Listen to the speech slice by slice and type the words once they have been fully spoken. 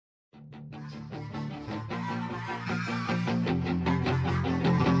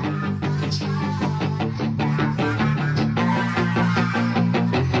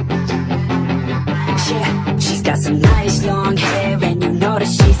some nice long hair, and you know that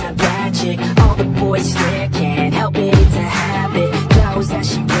she's a bad chick. All the boys stare, can't help it, it's a habit. Clothes that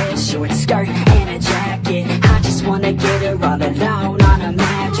she wears, short skirt and a jacket. I just wanna get her all alone on a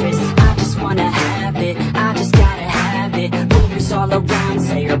mattress. I just wanna have it, I just gotta have it. Rumors all around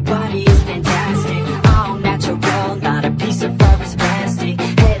say her body is fantastic. All natural, not a piece of fur is plastic.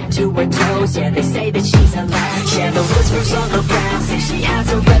 Head to her toes, yeah, they say that she's a latch. Yeah, the whispers all around say she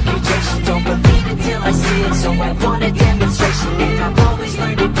has a reputation. Don't believe it till I see it, so I want a demonstration. And I've always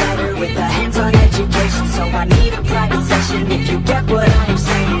learned it better with a hands-on education. So I need a private session, if you get what I am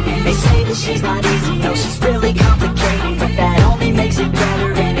saying. And they say that she's not easy, no, she's really complicated. But that only makes it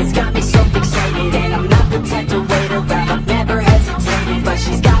better, and it's got me so fixated. And I'm not the type to wait around, I've never hesitated. But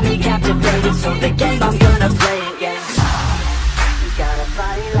she's got me captivated, so the game, I'm gonna play it, yeah. She got a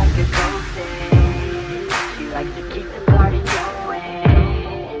body like a gold thing. She likes to keep the party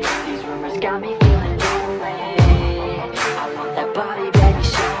going. These rumors got me feeling lonely. I want that body, baby,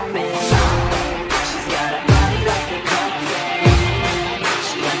 show me. She's got a body like a gold thing.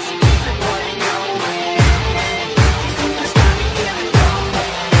 She likes to keep the party going. These rumors got me feeling lonely.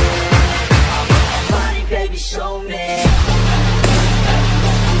 I want that body, baby, show me.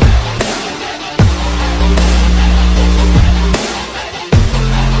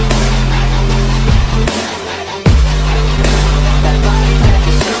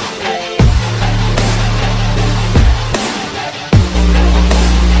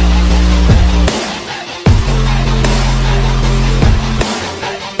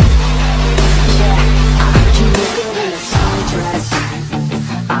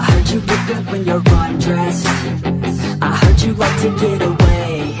 When you're undressed, I heard you like to get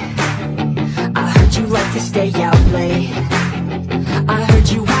away. I heard you like to stay out late. I heard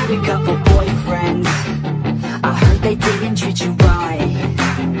you had a couple boyfriends. I heard they didn't treat you right.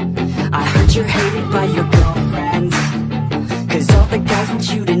 I heard you're hated by your girlfriends, 'cause all the guys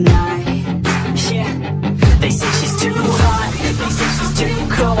want you tonight. Yeah, they say she's too hot, they say she's too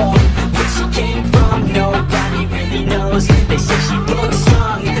cold. Where she came from, nobody really knows. They say she looks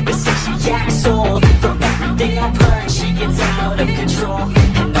young, they say she acts old. From everything I've heard, she gets out of control.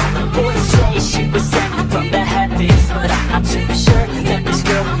 And all the boys say she was sent from the heavens, but I'm not too sure that this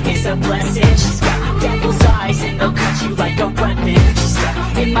girl is a blessing. She's got devil's eyes and they'll cut you like a weapon. She's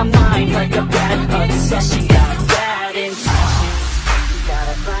stuck in my mind like a bad obsession. Got bad intentions. She got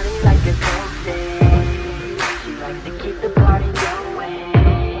a body like a gold thing. She likes to keep the party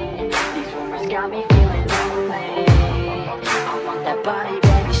going. These rumors got me feeling lonely. I want that body,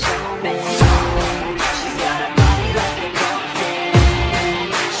 baby, show me. She's got a body like a gold thing.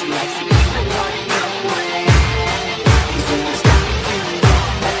 She likes to keep the party going. These rumors got me feeling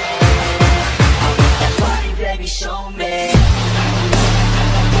lonely. I want that body, baby, show me.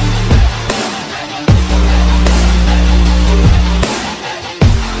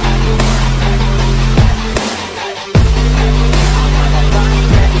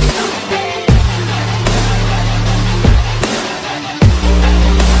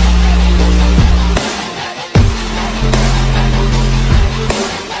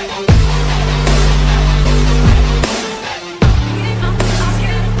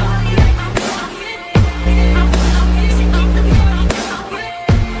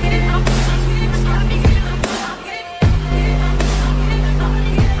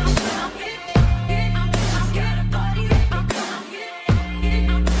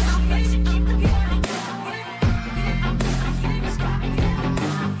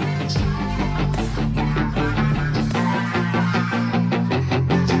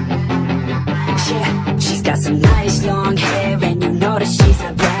 She's got some nice long hair, and you know that she's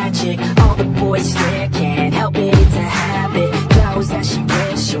a bad chick. All the boys stare, can't help it, it's a habit. Clothes that she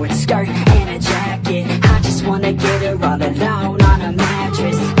wears, short skirt and a jacket. I just wanna get her all alone on a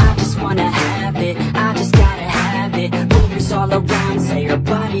mattress. I just wanna have it, I just gotta have it. Rumors all around say her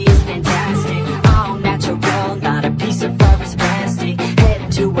body is fantastic. All natural, not a piece of fur is plastic.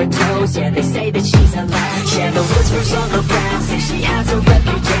 Head to her toes, yeah, they say that she's a latch. Yeah, the whispers all around say she has a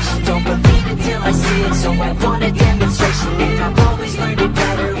reputation. Don't believe it till I see it, so I want a demonstration. And I've always learned it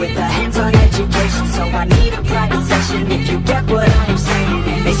better with a hands-on education. So I need a private session, if you get what I am saying.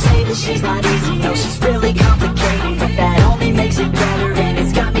 And they say that she's not easy, no, she's really complicated. But that only makes it better, and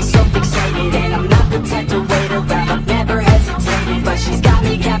it's got me so fixated. And I'm not the type to wait around, I've never hesitated. But she's got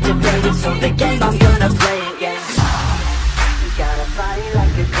me captivated, so the game, I'm gonna play it, yeah. She got a body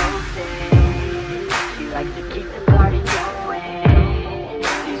like a gold thing. She likes to keep the party going.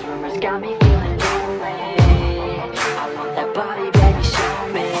 These rumors got me feeling lonely. I want that body, baby, show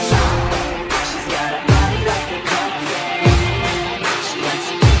me. She's got a body like a gold thing. She likes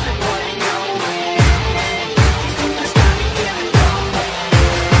to keep the party going.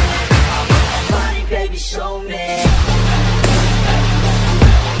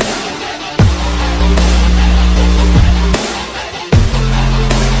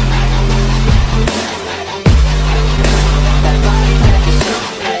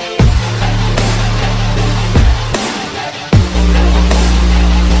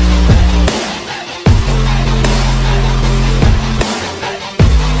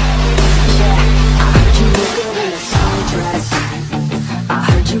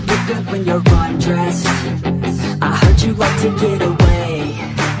 you look good when you're undressed. I heard you like to get away.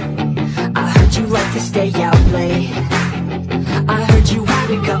 I heard you like to stay out late. I heard you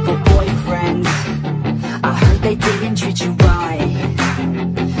had a couple boyfriends. I heard they didn't treat you right.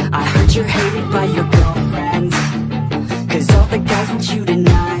 I heard you're hated by your girlfriends, 'cause all the guys want you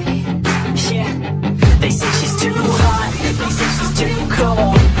tonight. Yeah, they say she's too hot, they say she's too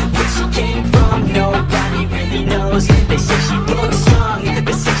cold. Where she came from, nobody really knows. They say she looks young,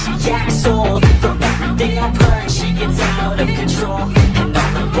 they say she acts old. From everything I've heard, she gets out of control. And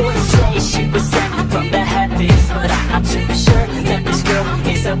all the boys say she was sent from the heavens, but I'm not too sure that this girl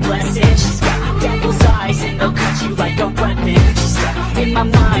is a blessing. She's got devil's eyes and they'll cut you like a weapon. She's stuck in my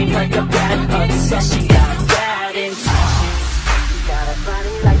mind like a bad obsession. Got bad intentions. She's got a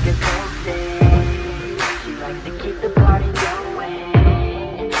body like a cold thing. She likes to keep the party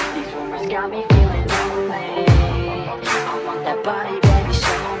going. These rumors got me feeling lonely. I want that body, baby,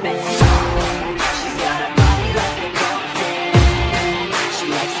 show me. She's got a body like a cold thing. She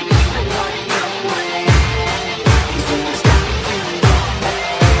likes to keep the party going. These rumors got me feeling lonely.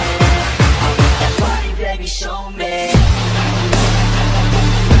 I want that body, baby, show me.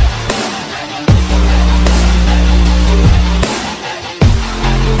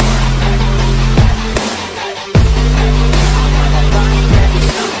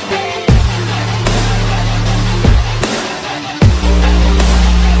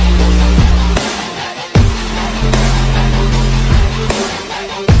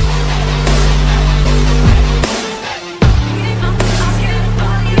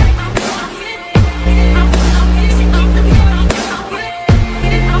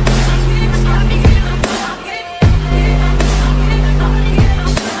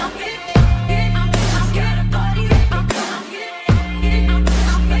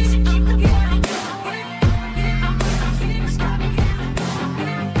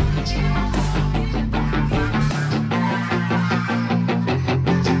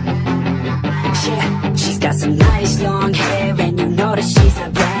 She's got some nice long hair, and you know that she's a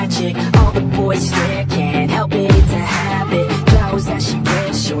bad chick. All the boys stare, can't help it, it's a habit. Clothes that she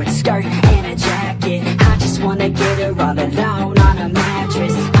wears, short skirt and a jacket. I just wanna get her all alone on a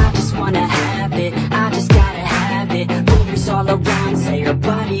mattress. I just wanna have it, I just gotta have it. Rumors all around say her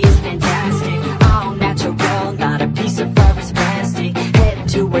body is fantastic. All natural, not a piece of fur is plastic. Head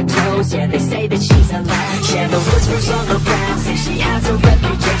to her toes, yeah, they say that she's a latch. Yeah, the whispers all around say she has a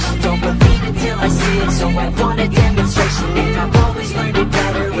reputation. Don't believe it till I see it, so I want a demonstration. And I've always learned it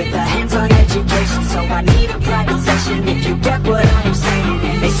better with a hands-on education. So I need a private session if you get what I am saying.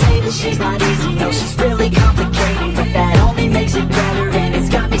 And they say that she's not easy, no, she's really complicated. But that only makes it better, and it's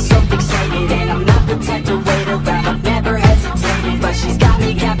got me so fixated. And I'm not the type to wait around, I've never hesitated. But she's got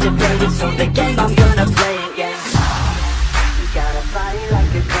me captivated, so the game I'm gonna play it, yeah. She got a body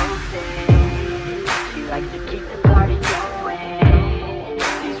like a cold thing. She likes to keep the party going.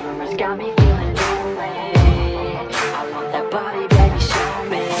 These rumors got me feeling lonely. I want that body, baby, show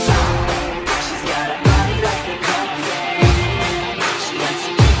me. She's got a body like a cold thing. She likes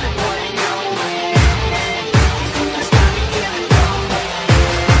to keep the party going. These rumors got me feeling lonely.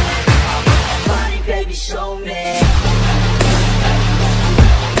 I want that body, baby, show me.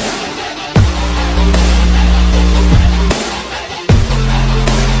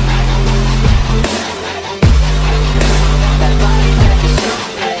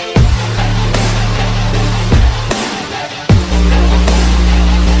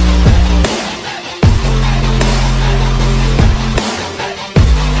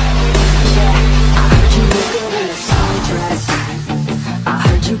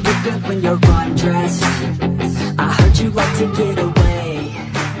 When you're undressed, I heard you like to get away.